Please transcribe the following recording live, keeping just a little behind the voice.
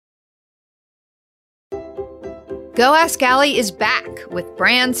Go Ask Allie is back with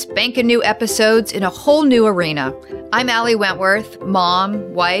brand spanking new episodes in a whole new arena. I'm Allie Wentworth,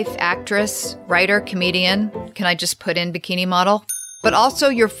 mom, wife, actress, writer, comedian. Can I just put in bikini model? But also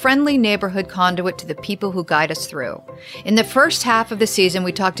your friendly neighborhood conduit to the people who guide us through. In the first half of the season,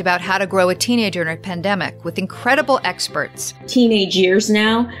 we talked about how to grow a teenager in a pandemic with incredible experts. Teenage years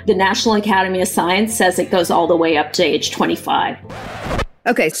now, the National Academy of Science says it goes all the way up to age 25.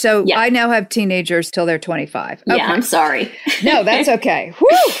 Okay, so yeah. I now have teenagers till they're 25. Okay. Yeah, I'm sorry. No, that's okay.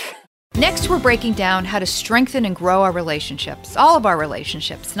 Whew. Next, we're breaking down how to strengthen and grow our relationships, all of our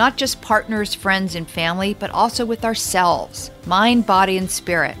relationships, not just partners, friends, and family, but also with ourselves, mind, body, and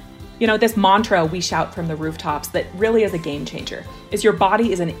spirit. You know, this mantra we shout from the rooftops that really is a game changer is your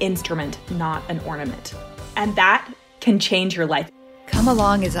body is an instrument, not an ornament. And that can change your life. Come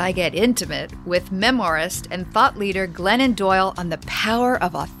along as I get intimate with memoirist and thought leader Glennon Doyle on the power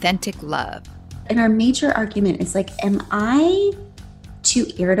of authentic love. And our major argument is like, am I too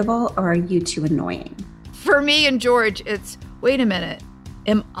irritable or are you too annoying? For me and George, it's, wait a minute,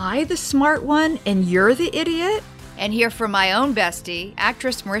 am I the smart one and you're the idiot? And hear from my own bestie,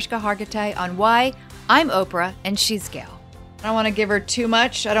 actress Mariska Hargitay, on why I'm Oprah and she's Gail. I don't want to give her too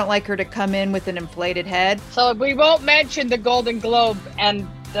much. I don't like her to come in with an inflated head. So we won't mention the Golden Globe and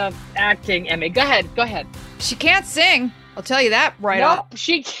the acting Emmy. Go ahead. She can't sing. I'll tell you that right off. Nope,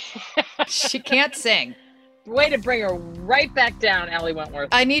 she can't. She can't sing. Way to bring her right back down, Allie Wentworth.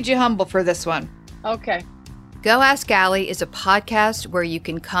 I need you humble for this one. Okay. Go Ask Allie is a podcast where you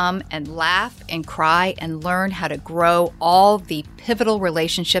can come and laugh and cry and learn how to grow all the pivotal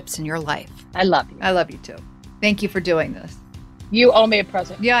relationships in your life. I love you. I love you too. Thank you for doing this. You owe me a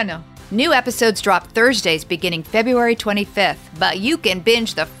present. Yeah, I know. New episodes drop Thursdays beginning February 25th, but you can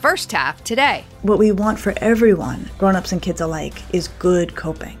binge the first half today. What we want for everyone, grown-ups and kids alike, is good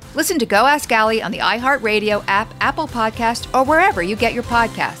coping. Listen to Go Ask Allie on the iHeartRadio app, Apple Podcast, or wherever you get your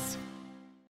podcasts.